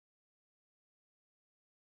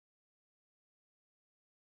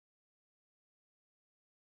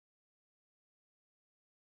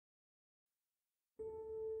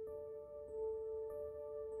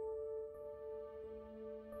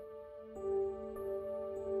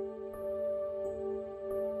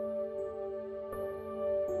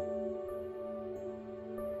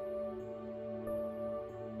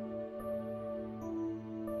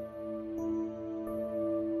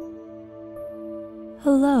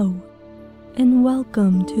Hello, and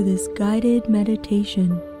welcome to this guided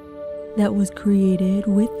meditation that was created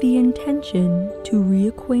with the intention to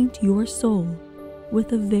reacquaint your soul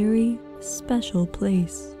with a very special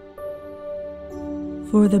place.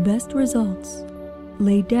 For the best results,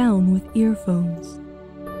 lay down with earphones.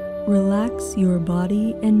 Relax your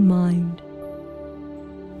body and mind.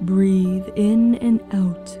 Breathe in and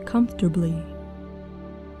out comfortably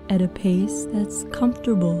at a pace that's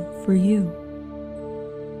comfortable for you.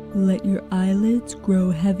 Let your eyelids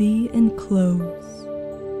grow heavy and close,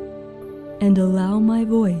 and allow my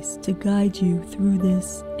voice to guide you through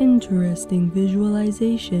this interesting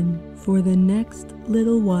visualization for the next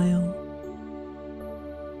little while.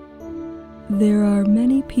 There are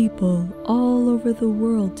many people all over the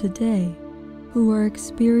world today who are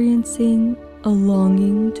experiencing a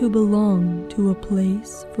longing to belong to a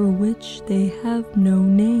place for which they have no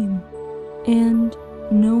name and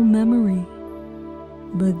no memory,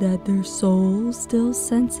 but that their soul still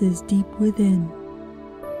senses deep within,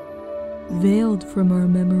 veiled from our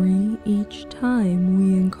memory each time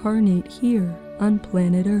we incarnate here on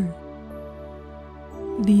planet Earth.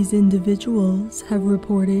 These individuals have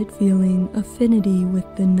reported feeling affinity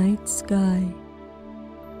with the night sky,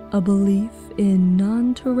 a belief in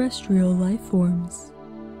non-terrestrial life forms,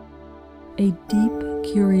 a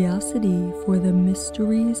deep curiosity for the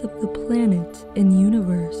mysteries of the planet and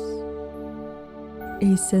universe,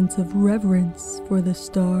 a sense of reverence for the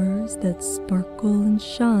stars that sparkle and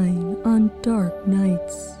shine on dark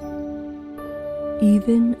nights,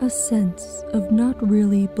 even a sense of not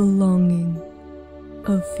really belonging,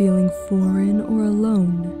 of feeling foreign or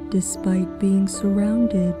alone despite being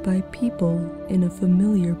surrounded by people in a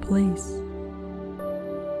familiar place.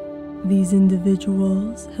 These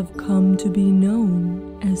individuals have come to be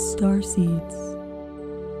known as Starseeds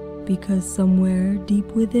because somewhere deep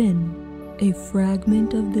within, a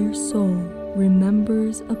fragment of their soul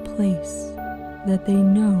remembers a place that they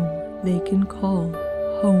know they can call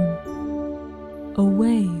home,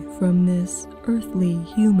 away from this earthly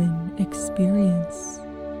human experience.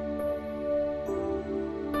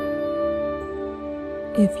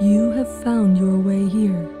 If you have found your way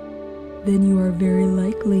here, then you are very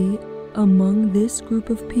likely among this group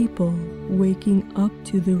of people waking up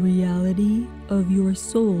to the reality of your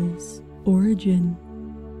soul's origin.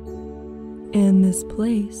 And this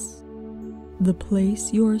place, the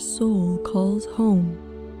place your soul calls home,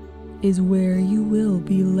 is where you will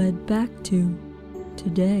be led back to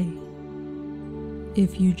today,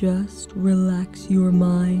 if you just relax your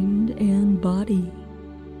mind and body.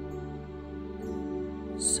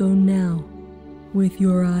 So now, with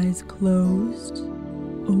your eyes closed,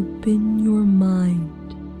 open your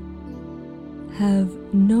mind. Have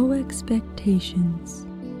no expectations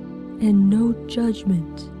and no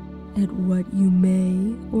judgment at what you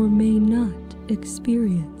may or may not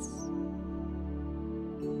experience.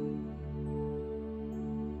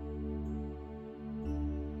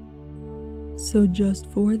 So just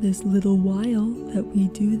for this little while that we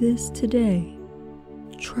do this today,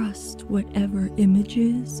 trust whatever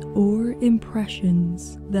images or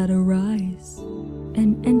impressions that arise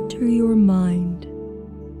and enter your mind,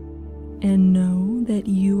 and know that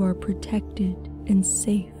you are protected and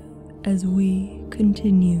safe as we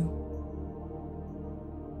continue.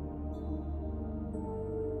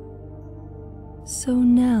 So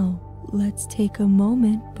now, let's take a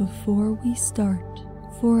moment before we start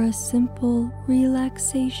for a simple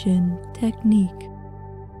relaxation technique.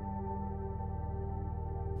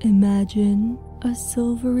 Imagine a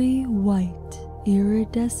silvery white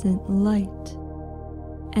iridescent light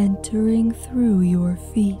entering through your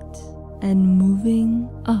feet and moving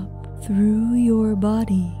up through your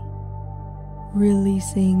body,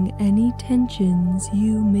 releasing any tensions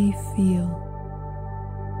you may feel.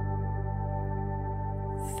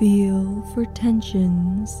 Feel for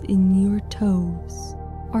tensions in your toes,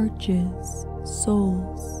 arches,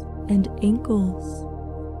 soles, and ankles.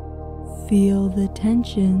 Feel the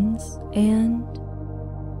tensions and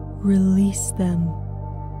release them.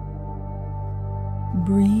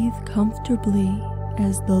 Breathe comfortably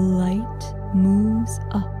as the light moves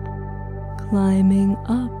up, climbing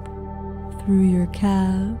up through your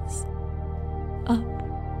calves,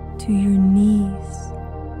 up to your knees,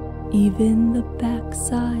 even the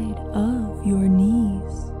backside of your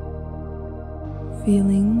knees,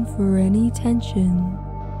 feeling for any tension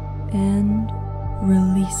and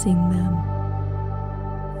releasing them,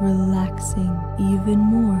 relaxing even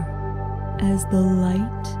more as the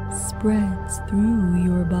light spreads through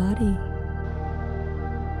your body.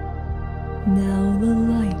 Now the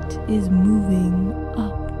light is moving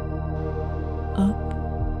up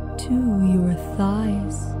to your thighs,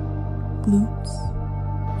 glutes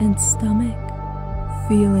and stomach,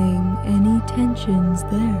 feeling any tensions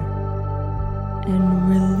there and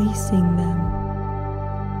releasing them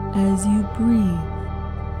as you breathe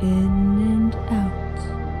in and out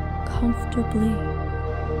comfortably,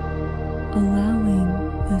 allowing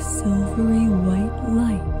the silvery white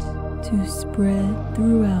light to spread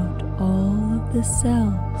throughout all of the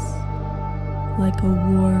cells like a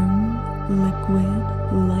warm, liquid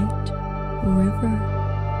light river,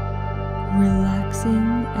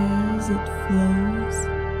 relaxing as it flows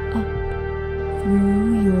up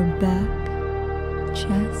through your back,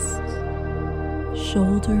 chest,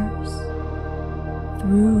 shoulders,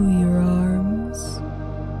 through your arms,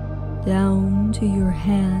 down to your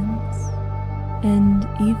hands, and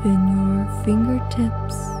even your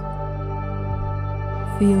fingertips,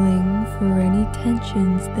 feeling for any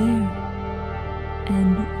tensions there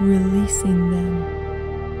and releasing them,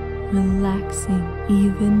 relaxing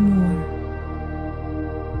even more.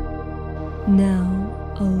 Now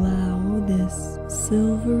allow this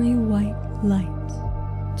silvery white light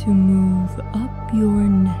to move up your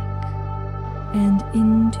neck and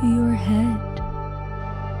into your head,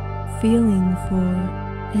 feeling for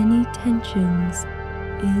any tensions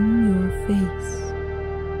in your face,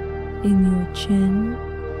 in your chin,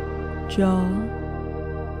 jaw,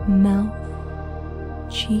 mouth,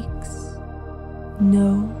 cheeks,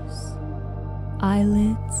 nose,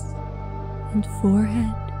 eyelids, and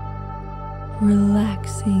forehead,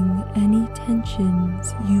 relaxing any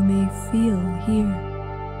tensions you may feel here,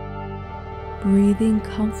 breathing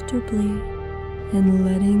comfortably and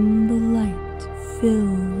letting the light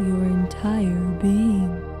fill your entire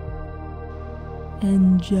being,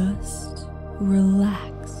 and just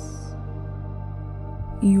relax.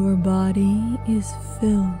 Your body is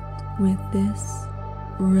filled with this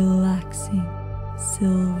relaxing,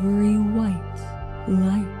 silvery white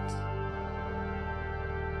light.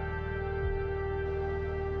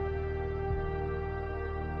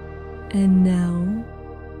 And now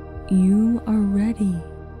you are ready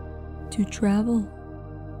to travel.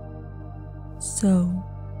 So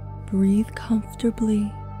breathe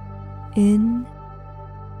comfortably in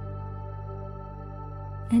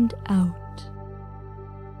and out,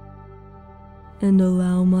 and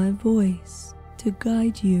allow my voice to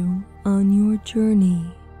guide you on your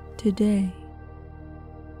journey today.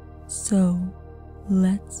 So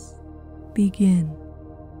let's begin.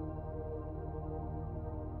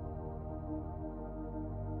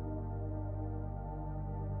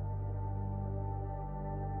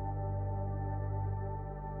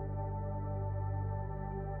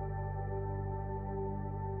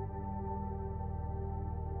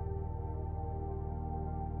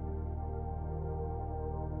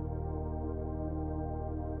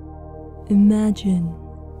 Imagine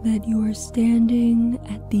that you are standing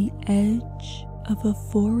at the edge of a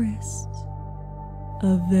forest,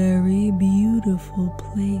 a very beautiful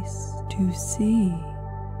place to see.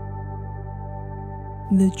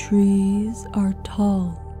 The trees are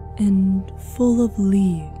tall and full of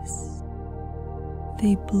leaves.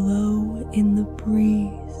 They blow in the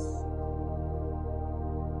breeze.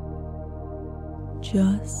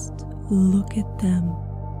 Just look at them.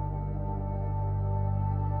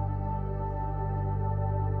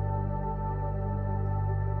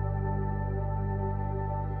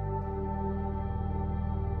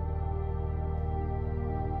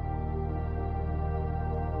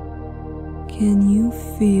 Can you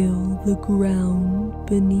feel the ground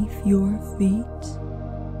beneath your feet?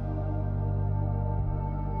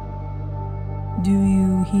 Do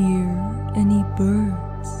you hear any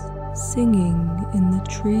birds singing in the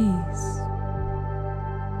trees?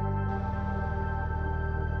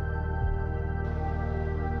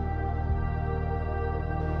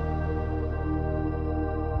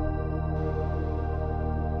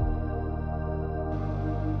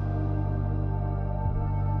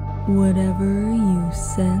 Whatever you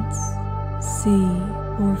sense, see,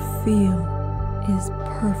 or feel is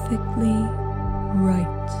perfectly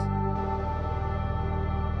right.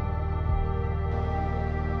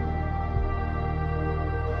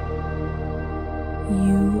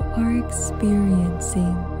 You are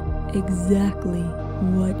experiencing exactly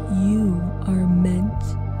what you are meant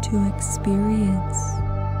to experience.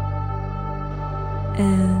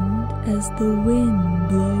 And as the wind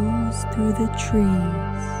blows through the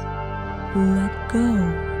trees, let go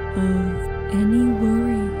of any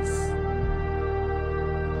worries,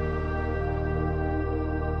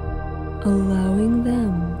 allowing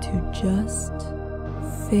them to just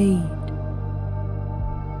fade.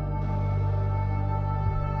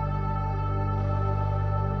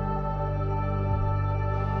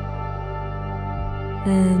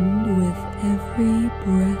 And with every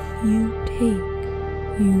breath you take,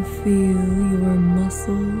 you feel your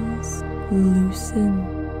muscles loosen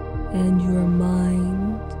and your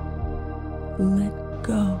mind let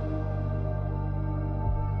go.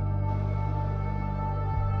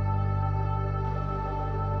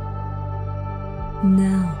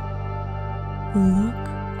 Now,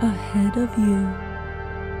 look ahead of you.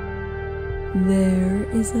 There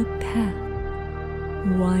is a path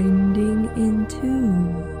winding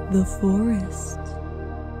into the forest.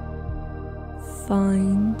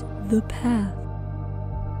 Find the path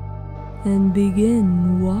and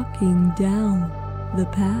begin walking down the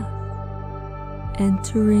path,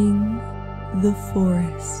 entering the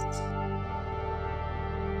forest.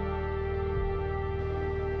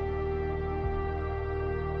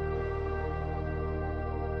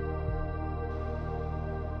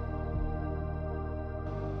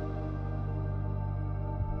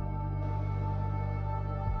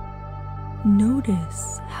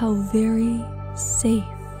 Notice how very safe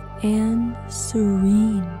and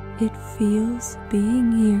serene it feels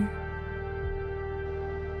being here.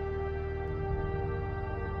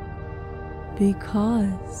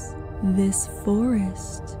 Because this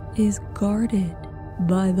forest is guarded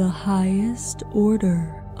by the highest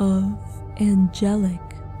order of angelic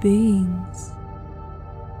beings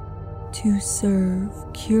to serve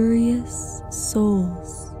curious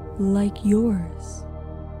souls like yours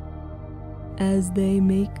as they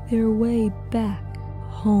make their way back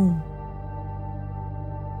home.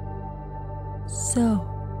 So,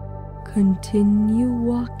 continue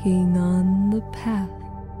walking on the path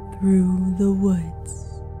through the woods.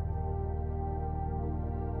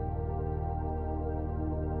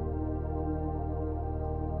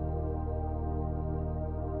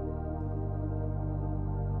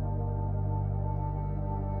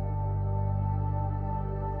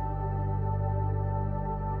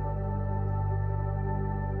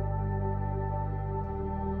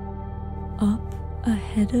 Up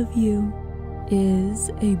ahead of you is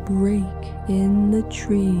a break in the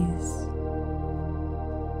trees.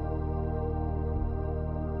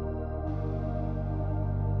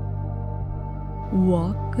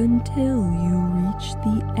 Walk until you reach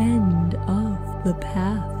the end of the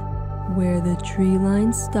path where the tree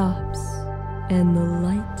line stops and the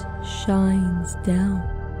light shines down.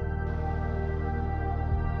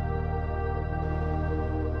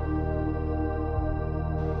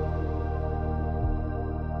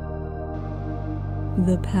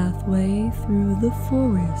 The pathway through the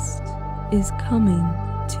forest is coming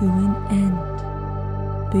to an end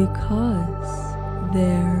because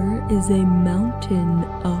there is a mountain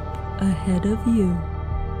up ahead of you.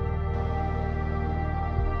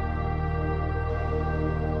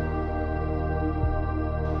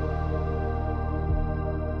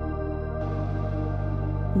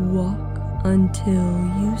 Walk until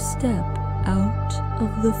you step out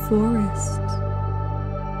of the forest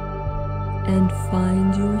and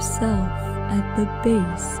find yourself at the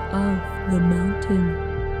base of the mountain.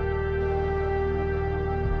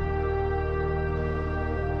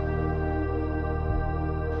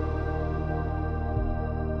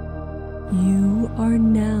 You are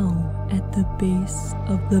now at the base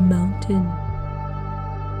of the mountain.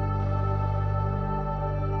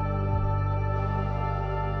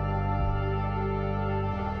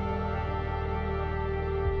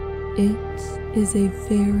 It is a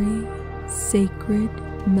very sacred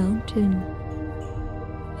mountain,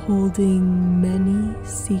 holding many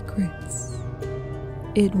secrets.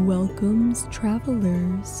 It welcomes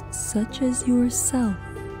travelers such as yourself,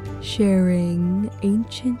 sharing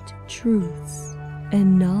ancient truths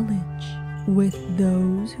and knowledge with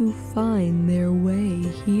those who find their way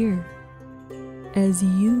here, as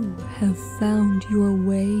you have found your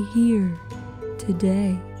way here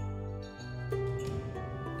today.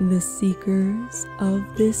 The seekers of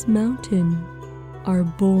this mountain are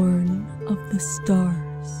born of the stars.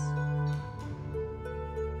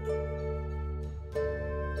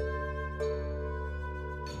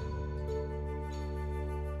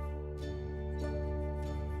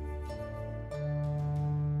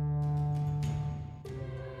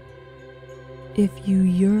 If you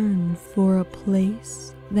yearn for a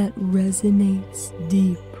place that resonates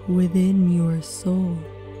deep within your soul,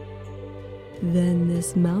 then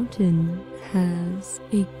this mountain has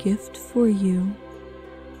a gift for you,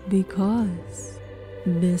 because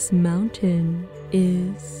this mountain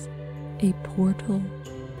is a portal,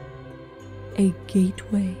 a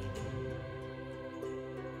gateway.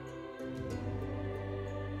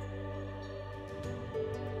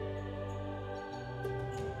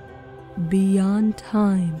 Beyond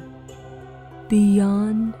time,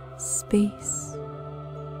 beyond space,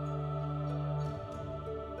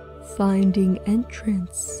 Finding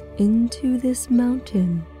entrance into this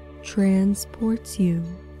mountain transports you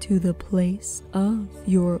to the place of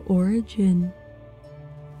your origin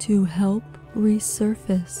to help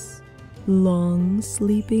resurface long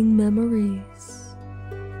sleeping memories.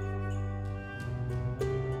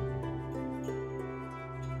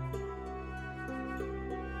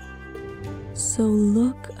 So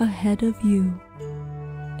look ahead of you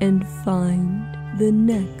and find the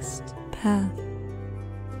next path,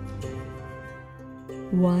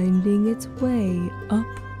 winding its way up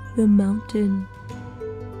the mountain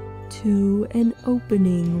to an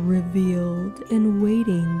opening revealed and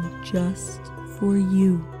waiting just for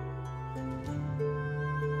you.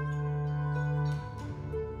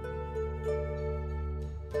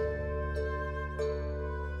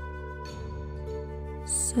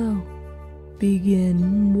 So,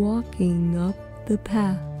 begin walking up the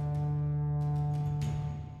path.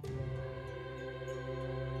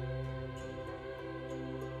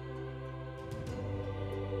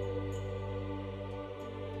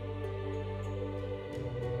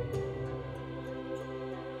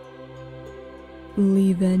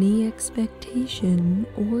 Leave any expectation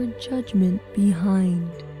or judgment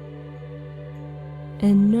behind,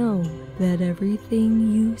 and know that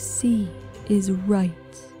everything you see is right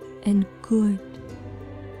and good.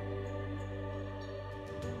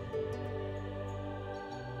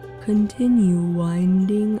 Continue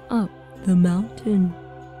winding up the mountain.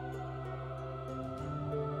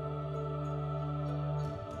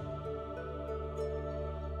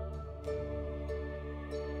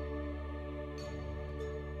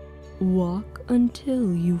 Walk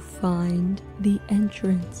until you find the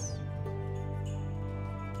entrance.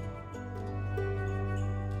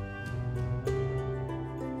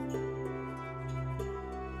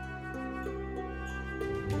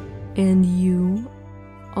 And you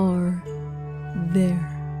are there.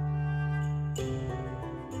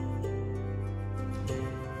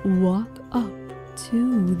 Walk up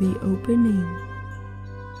to the opening,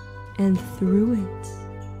 and through it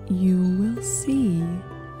you will see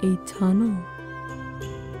a tunnel.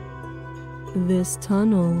 This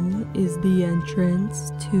tunnel is the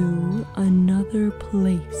entrance to another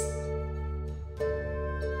place.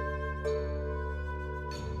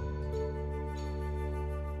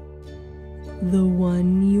 The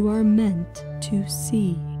one you are meant to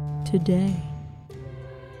see today.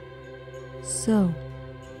 So,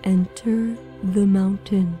 enter the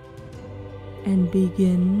mountain and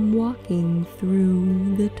begin walking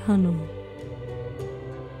through the tunnel.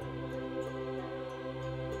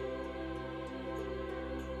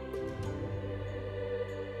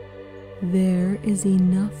 There is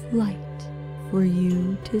enough light for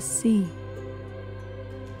you to see.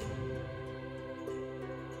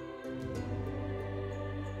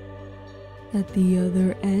 At the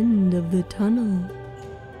other end of the tunnel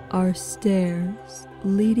are stairs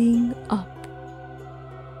leading up.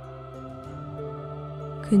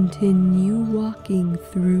 Continue walking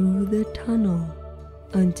through the tunnel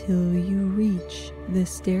until you reach the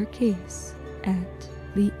staircase at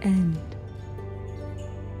the end.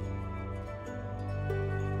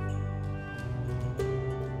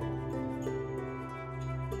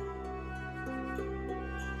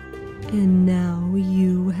 And now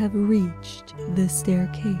you have reached the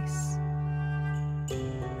staircase.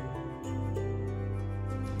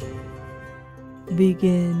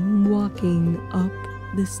 Begin walking up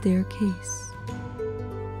the staircase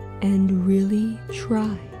and really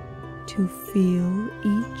try to feel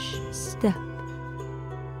each step.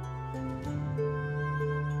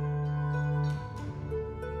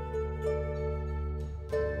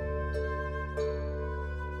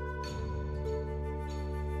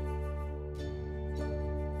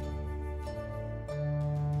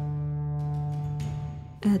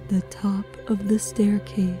 At the top of the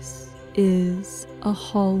staircase is a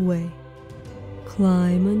hallway.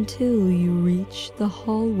 Climb until you reach the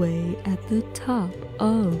hallway at the top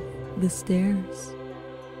of the stairs.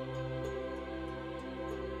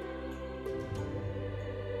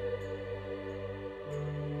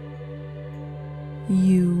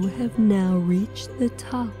 You have now reached the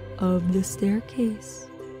top of the staircase.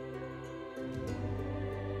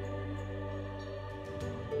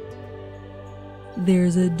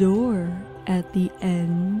 There's a door at the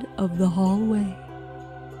end of the hallway.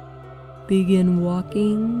 Begin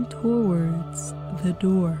walking towards the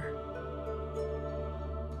door.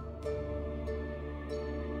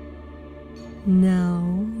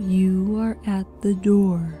 Now you are at the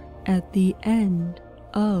door at the end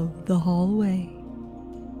of the hallway.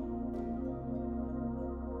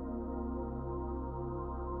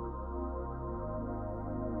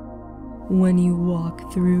 When you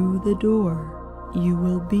walk through the door, you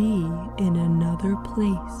will be in another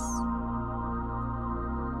place.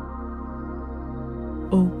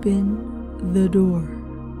 Open the door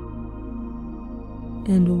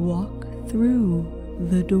and walk through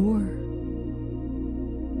the door.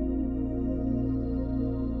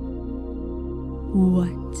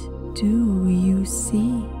 What do you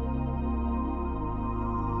see?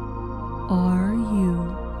 Are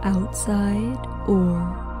you outside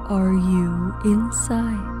or are you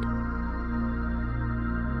inside?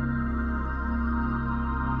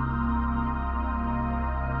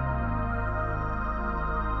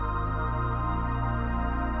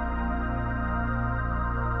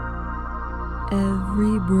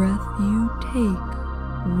 Every breath you take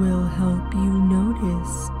will help you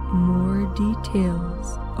notice more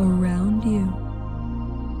details around you.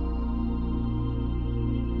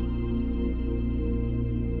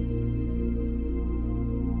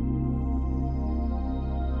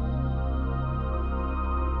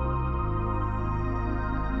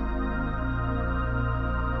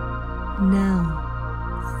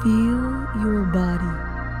 Now, feel your body.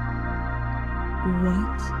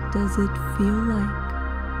 What does it feel like?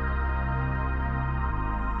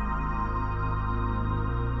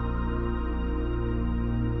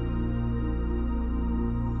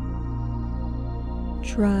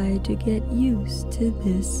 Try to get used to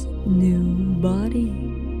this new body.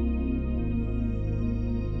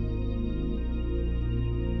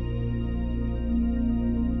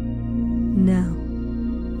 Now,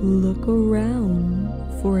 look around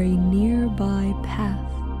for a nearby path.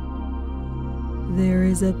 There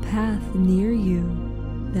is a path near you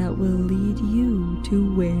that will lead you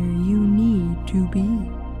to where you need to be.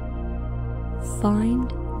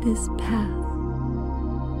 Find this path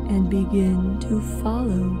and begin to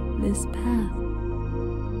follow this path.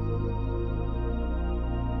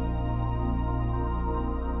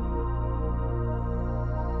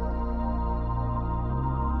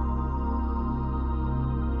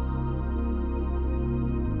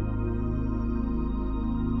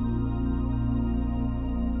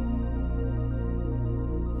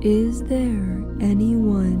 Is there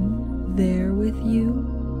anyone there with you?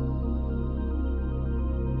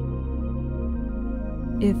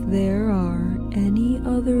 If there are any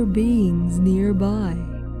other beings nearby,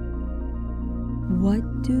 what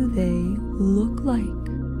do they look like?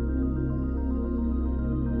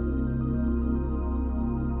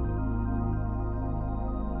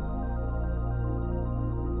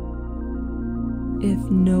 If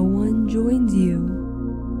no one joins you,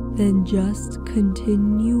 then just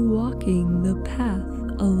continue walking the path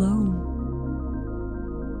alone.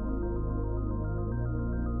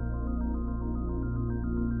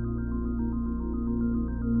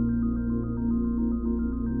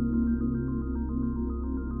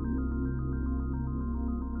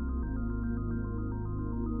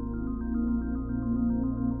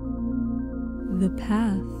 The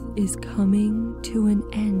path is coming to an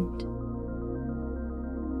end.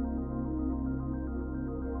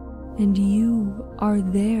 And you are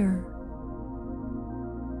there.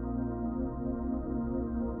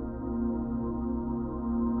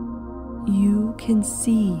 You can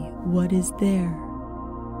see what is there.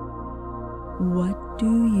 What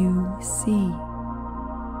do you see?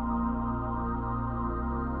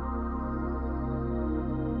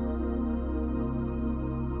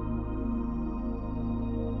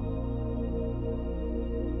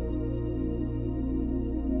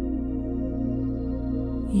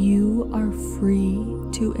 You are free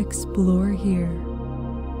to explore here.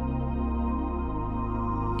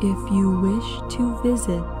 If you wish to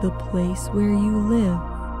visit the place where you live,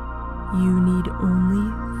 you need only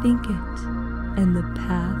think it, and the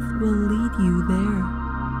path will lead you there.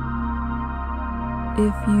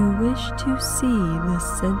 If you wish to see the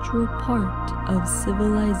central part of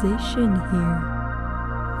civilization here,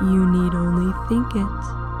 you need only think it,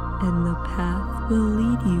 and the path will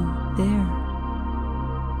lead you there.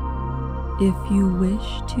 If you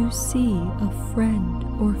wish to see a friend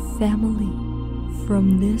or family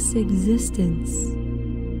from this existence,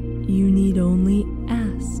 you need only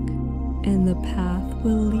ask, and the path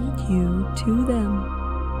will lead you to them.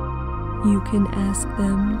 You can ask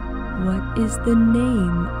them, what is the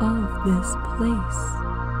name of this place?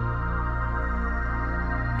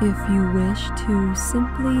 If you wish to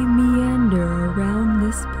simply meander around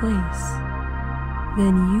this place,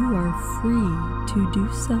 then you are free to do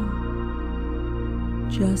so.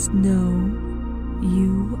 Just know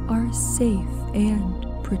you are safe and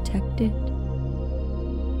protected.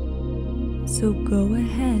 So go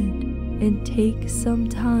ahead and take some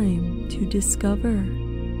time to discover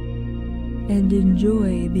and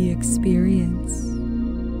enjoy the experience.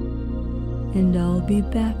 And I'll be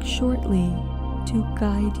back shortly to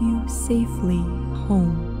guide you safely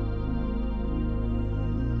home.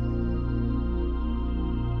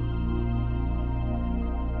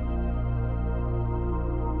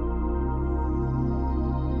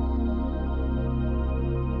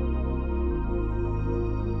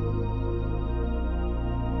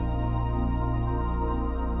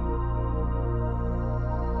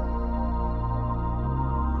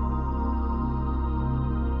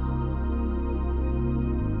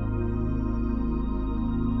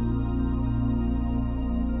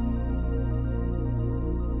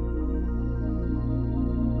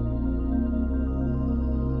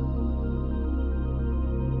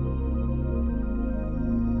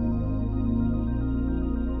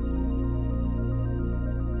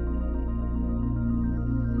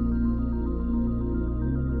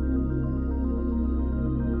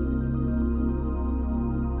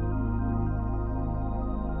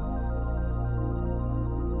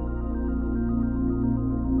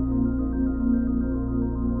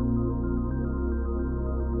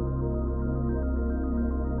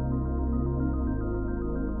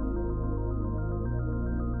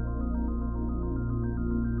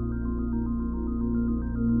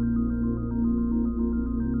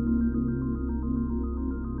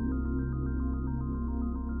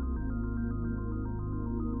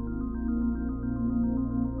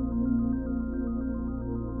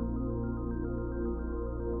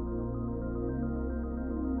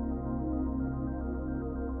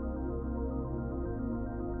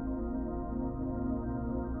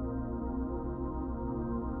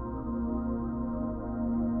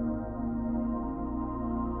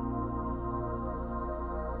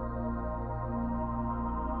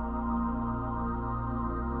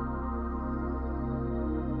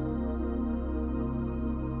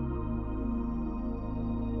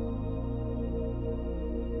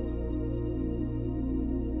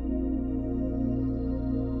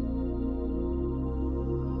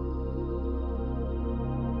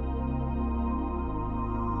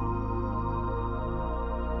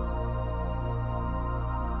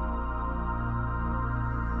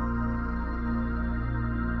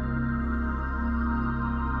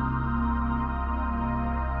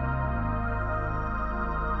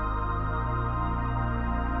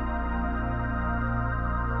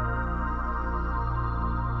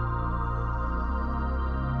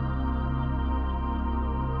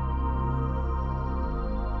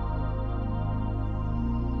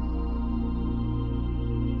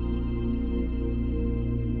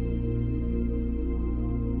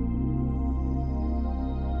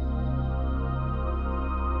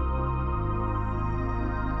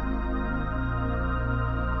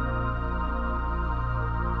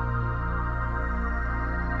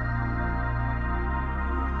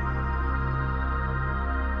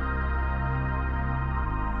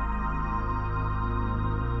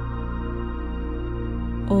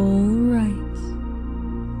 All right,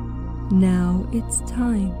 now it's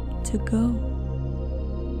time to go.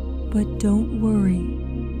 But don't worry,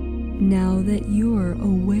 now that you're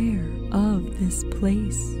aware of this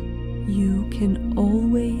place, you can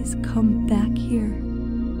always come back here.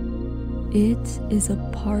 It is a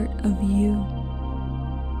part of you,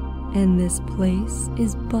 and this place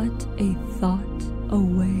is but a thought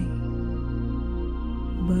away.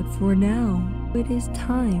 But for now, it is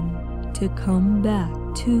time to come back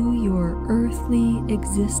to your earthly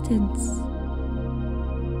existence.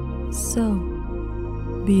 So,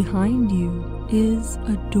 behind you is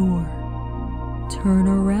a door. Turn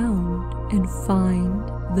around and find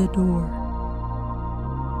the door.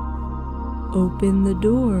 Open the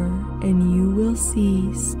door and you will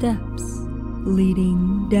see steps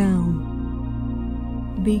leading down.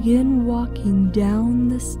 Begin walking down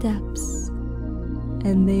the steps,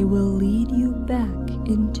 and they will lead you back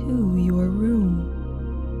into your room,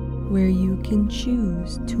 where you can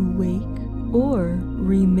choose to wake or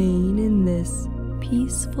remain in this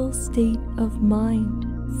peaceful state of mind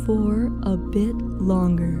for a bit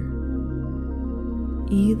longer.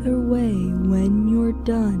 Either way, when you're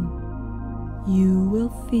done, you will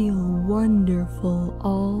feel wonderful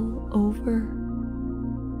all over,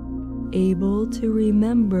 able to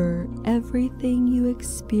remember everything you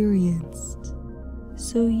experienced,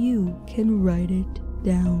 so you can write it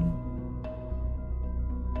down.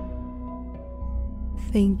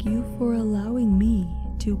 Thank you for allowing me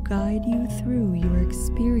to guide you through your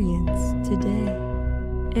experience today,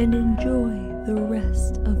 and enjoy the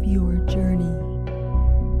rest of your journey.